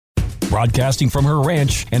Broadcasting from her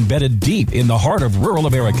ranch embedded deep in the heart of rural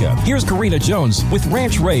America, here's Karina Jones with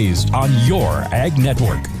Ranch Raised on your Ag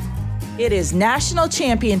Network. It is National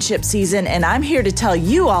Championship season, and I'm here to tell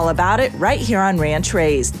you all about it right here on Ranch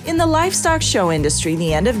Raised. In the livestock show industry,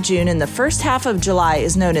 the end of June and the first half of July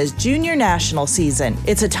is known as Junior National Season.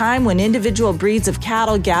 It's a time when individual breeds of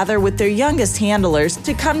cattle gather with their youngest handlers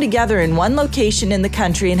to come together in one location in the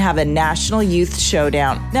country and have a national youth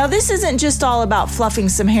showdown. Now, this isn't just all about fluffing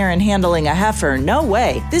some hair and handling a heifer. No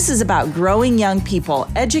way. This is about growing young people,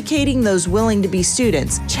 educating those willing to be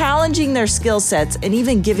students, challenging their skill sets, and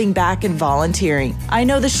even giving back and volunteering. I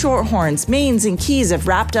know the Shorthorns, Maines, and Keys have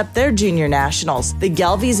wrapped up their Junior Nationals. The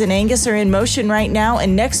Gelvies and Angus are in motion right now,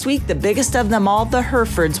 and next week, the biggest of them all, the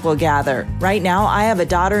Herefords, will gather. Right now, I have a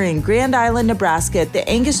daughter in Grand Island, Nebraska at the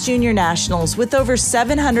Angus Junior Nationals with over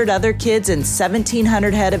 700 other kids and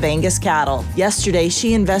 1,700 head of Angus cattle. Yesterday,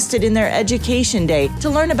 she invested in their education day to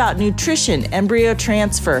learn about nutrition, embryo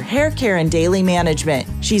transfer, hair care, and daily management.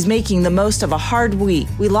 She's making the most of a hard week.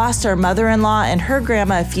 We lost our mother-in-law and her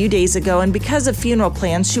grandma a few days ago, and because of funeral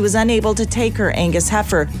plans, she was unable to take her Angus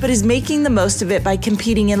heifer, but is making the most of it by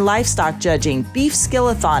competing in livestock judging, beef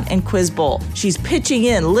skillathon, and quiz bowl. She's pitching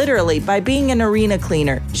in literally by being an arena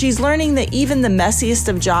cleaner. She's learning that even the messiest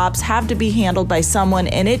of jobs have to be handled by someone,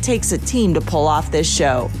 and it takes a team to pull off this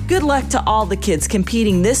show. Good luck to all the kids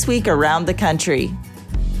competing this week around the country.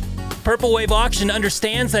 Purple Wave Auction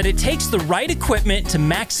understands that it takes the right equipment to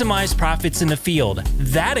maximize profits in the field.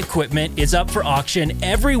 That equipment is up for auction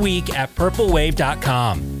every week at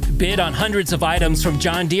purplewave.com. Bid on hundreds of items from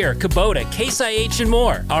John Deere, Kubota, Case IH, and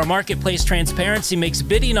more. Our marketplace transparency makes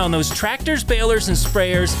bidding on those tractors, balers, and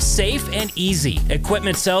sprayers safe and easy.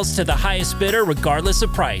 Equipment sells to the highest bidder regardless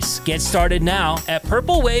of price. Get started now at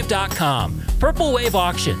purplewave.com. Purple Wave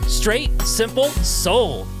Auction. Straight, simple,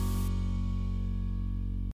 sold.